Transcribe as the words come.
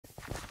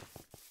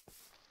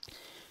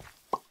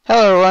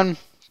Hello everyone,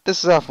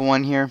 this is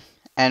Alpha1 here,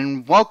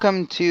 and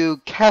welcome to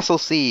Castle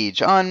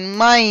Siege on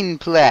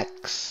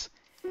Mineplex.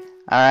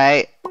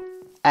 Alright,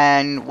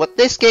 and what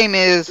this game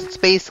is, it's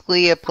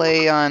basically a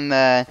play on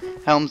the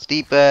Helm's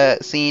Deep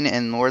scene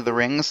in Lord of the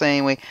Rings.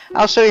 Anyway,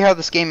 I'll show you how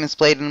this game is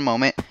played in a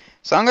moment.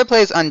 So I'm going to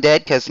play as Undead,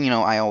 because, you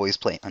know, I always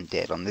play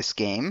Undead on this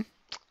game.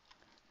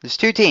 There's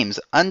two teams,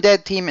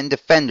 Undead team and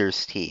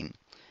Defenders team.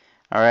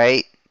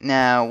 Alright,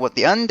 now what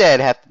the Undead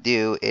have to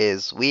do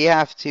is, we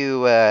have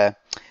to,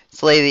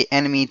 slay the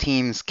enemy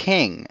team's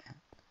king.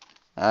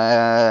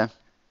 What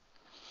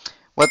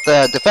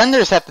the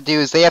defenders have to do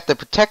is they have to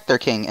protect their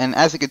king, and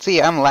as you can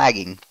see, I'm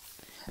lagging.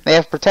 They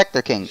have to protect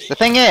their king. The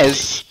thing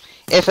is,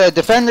 if a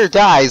defender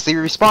dies, they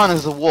respawn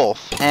as a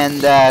wolf,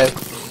 and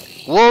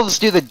wolves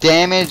do the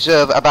damage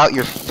of about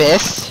your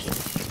fist,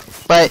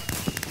 but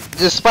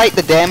despite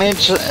the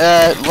damage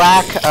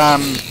lack,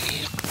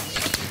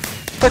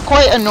 they're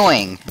quite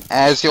annoying,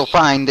 as you'll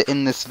find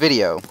in this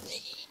video.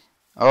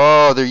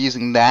 Oh, they're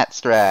using that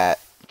strat.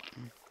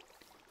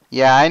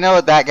 Yeah, I know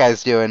what that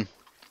guy's doing.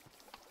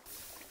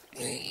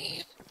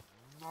 But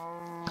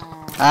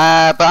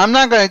I'm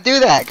not going to do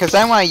that, because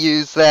I want to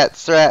use that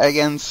strat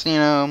against, you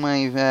know,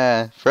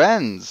 my,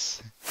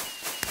 friends.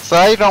 So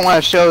I don't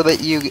want to show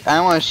that you...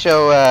 I want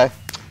to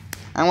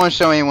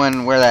show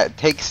anyone where that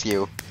takes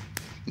you.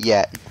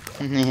 Yet.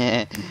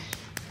 I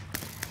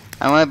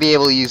want to be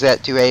able to use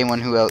that to anyone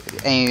who...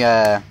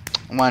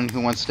 one who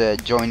wants to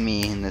join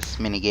me in this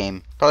mini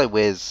game. Probably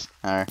Wiz,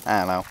 or I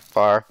don't know,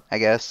 Far, I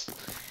guess.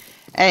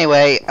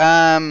 Anyway,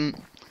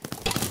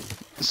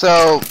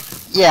 so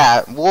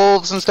yeah,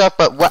 wolves and stuff.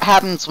 But what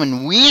happens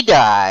when we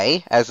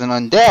die as an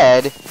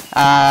undead?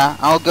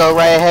 I'll go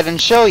right ahead and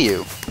show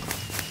you.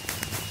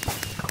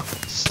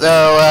 So,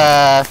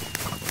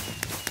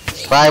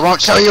 but I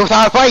won't show you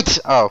without a fight.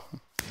 Oh,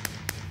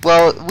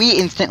 well, we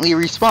instantly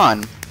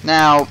respawn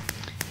now.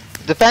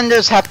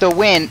 Defenders have to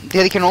win.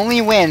 They can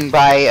only win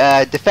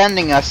by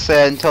defending us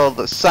until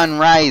the sun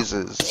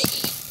rises.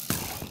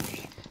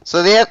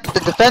 So they have to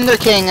defend their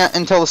king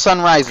until the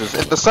sun rises.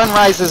 If the sun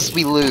rises,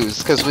 we lose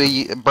because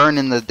we burn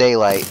in the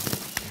daylight.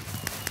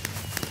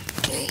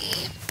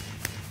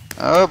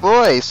 Oh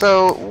boy!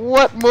 So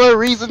what more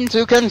reason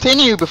to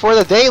continue before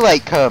the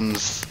daylight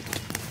comes?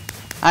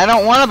 I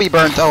don't want to be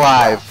burnt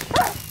alive.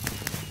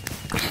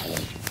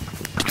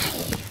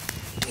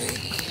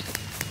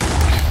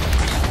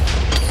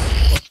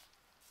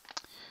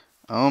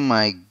 Oh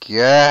my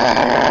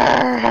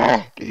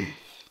god!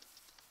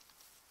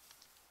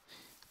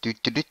 Do.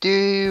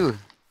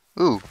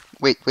 Ooh,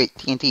 wait,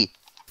 TNT.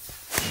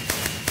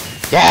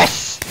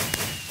 Yes!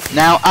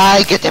 Now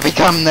I get to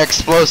become the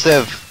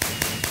explosive.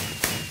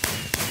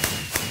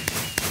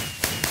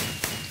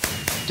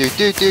 Do.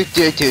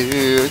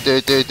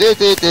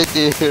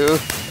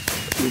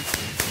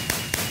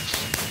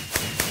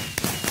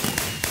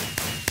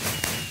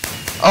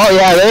 Oh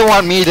yeah, they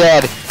want me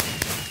dead.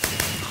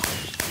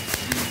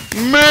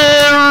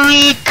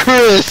 Merry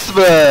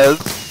Christmas!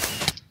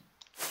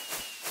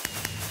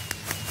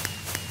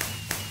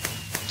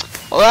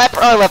 Well, that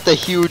probably left a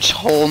huge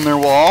hole in their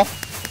wall.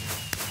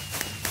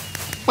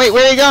 Wait,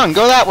 where are you going?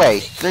 Go that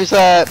way. There's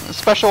a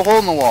special hole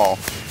in the wall.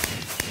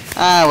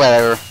 Ah,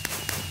 whatever.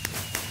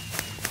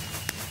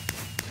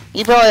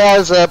 He probably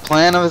has a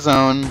plan of his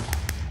own.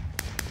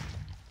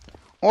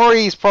 Or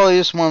he's probably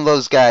just one of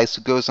those guys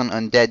who goes on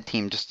Undead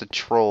team just to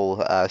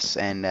troll us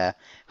and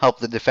help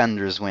the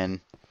defenders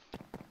win.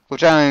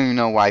 Which I don't even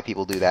know why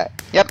people do that.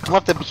 Yep,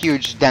 left a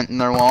huge dent in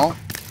their wall.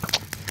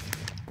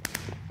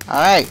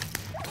 Alright.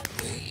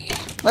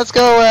 Let's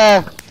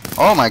go,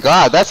 oh my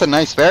god, that's a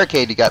nice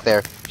barricade you got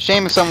there.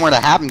 Shame if something were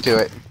to happen to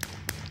it.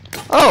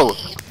 Oh,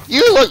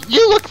 you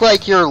look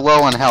like you're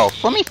low on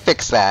health. Let me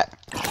fix that.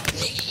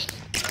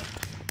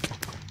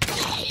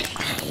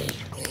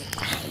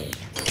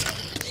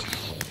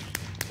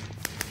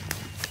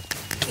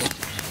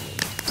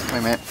 Wait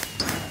a minute.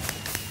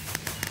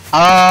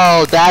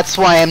 Oh, that's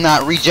why I'm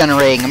not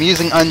regenerating. I'm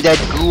using Undead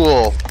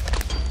Ghoul.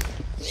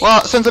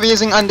 Well, since I'm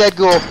using Undead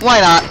Ghoul, why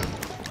not?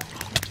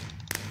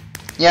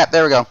 Yep,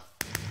 there we go.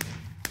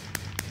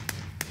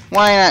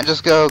 Why not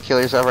just go kill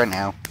yourself right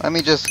now? Let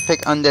me just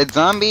pick Undead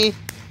Zombie.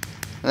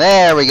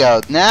 There we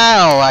go.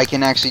 Now I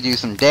can actually do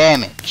some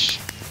damage.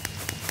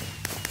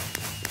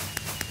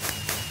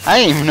 I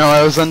didn't even know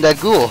I was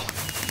Undead Ghoul.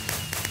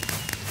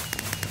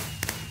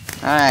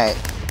 Alright.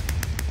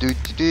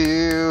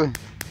 Do.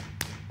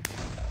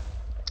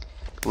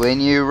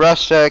 When you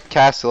rush a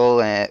castle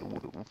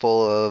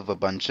full of a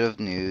bunch of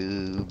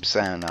noobs,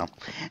 I don't know.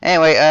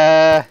 Anyway,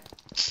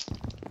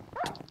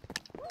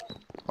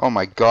 oh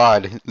my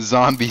god,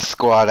 zombie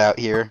squad out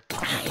here.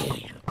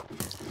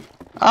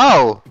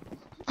 Oh!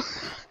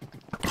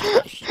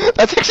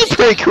 That's actually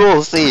pretty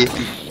cool to see.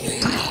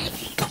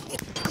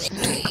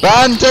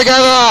 Band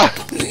together!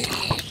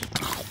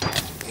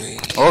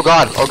 Oh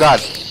god.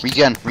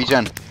 Regen.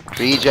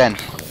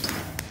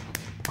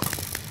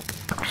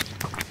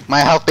 My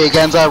health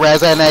begins to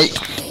resonate.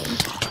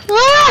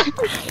 Ah!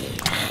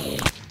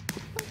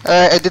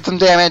 Alright, I did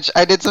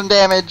some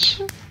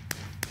damage.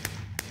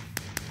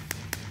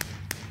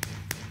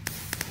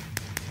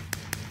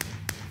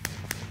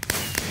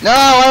 No,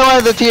 I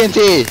wanted the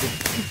TNT!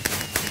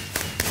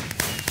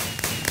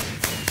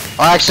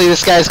 Oh, actually,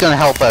 this guy's gonna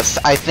help us.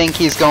 I think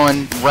he's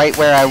going right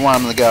where I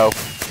want him to go.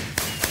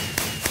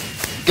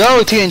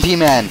 Go, TNT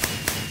man!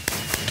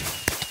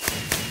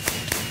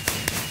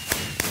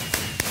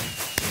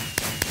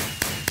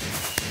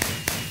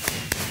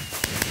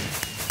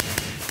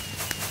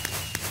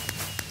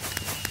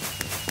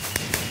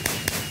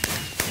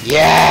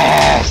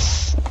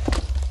 Yes!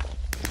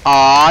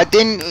 Aw, it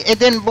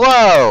didn't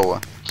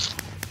blow!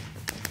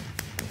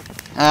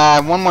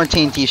 One more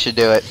TNT should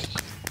do it.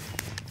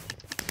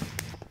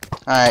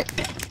 Alright.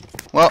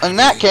 Well, in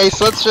that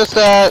case, let's just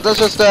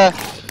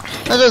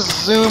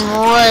zoom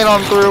right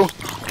on through.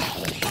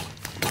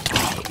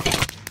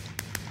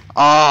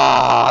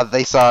 Ah,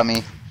 they saw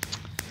me.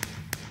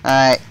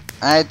 Alright.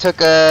 I took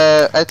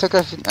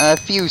a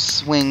few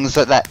swings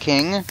at that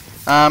king.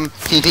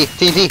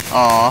 TNT.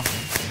 Aw.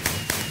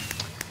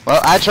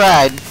 Well, I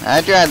tried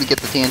to get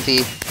the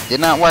TNT. Did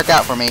not work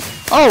out for me.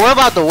 Oh, we're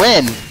about to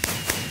win.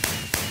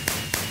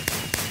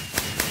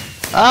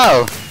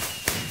 Oh.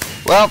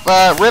 Well,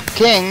 Rip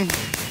King.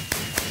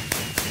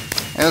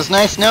 It was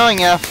nice knowing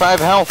you have 5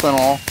 health and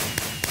all.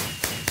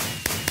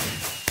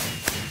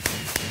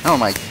 Oh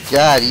my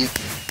god,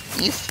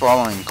 he's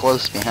following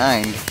close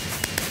behind.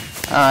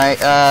 Alright,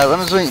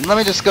 let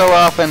me just go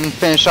off and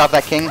finish off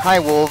that king. Hi,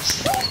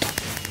 wolves.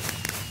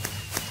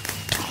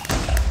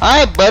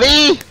 Hi,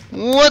 buddy!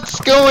 What's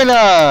going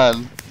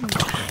on?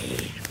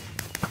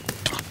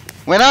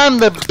 When I'm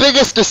the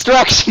biggest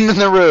distraction in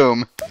the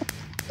room.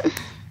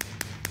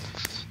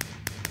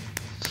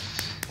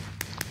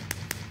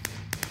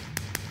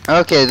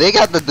 Okay, they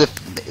got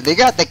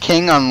the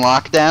king on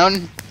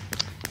lockdown.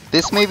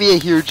 This may be a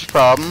huge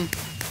problem.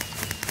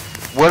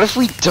 What if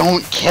we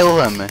don't kill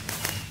him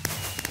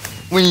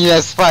when he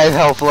has 5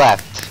 health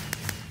left?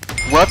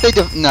 What if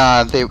they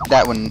nah,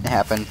 that wouldn't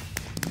happen.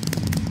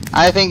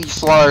 I think he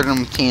slaughtered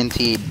him with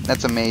TNT.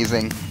 That's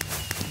amazing.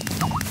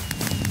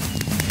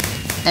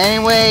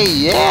 Anyway,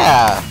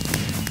 yeah.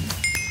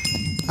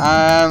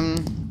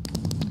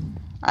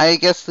 I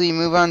guess we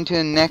move on to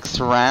the next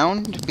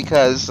round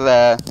because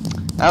that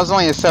was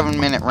only a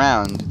 7-minute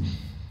round.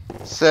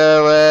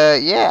 So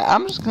yeah,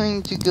 I'm just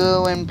going to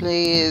go and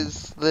play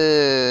as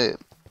the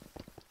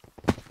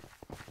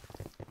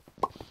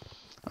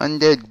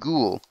undead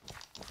ghoul.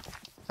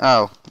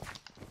 Oh,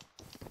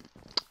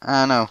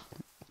 I don't know.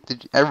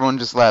 Everyone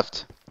just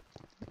left.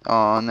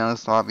 Oh no,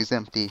 this lobby's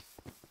empty.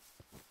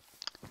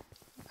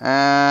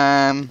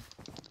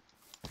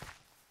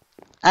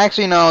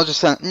 Actually no, I'll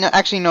just end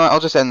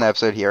the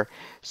episode here.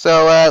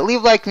 So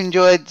leave a like if you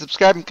enjoyed,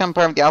 subscribe and become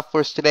part of the Alpha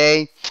Force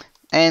today,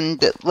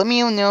 and let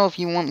me know if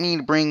you want me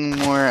to bring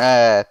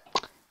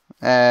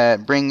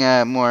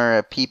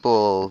more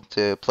people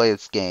to play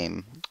this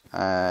game,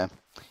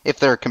 if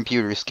their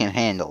computers can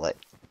handle it.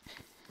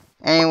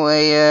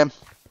 Anyway,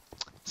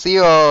 see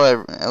you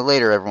all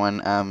later,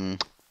 everyone.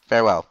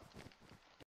 Farewell.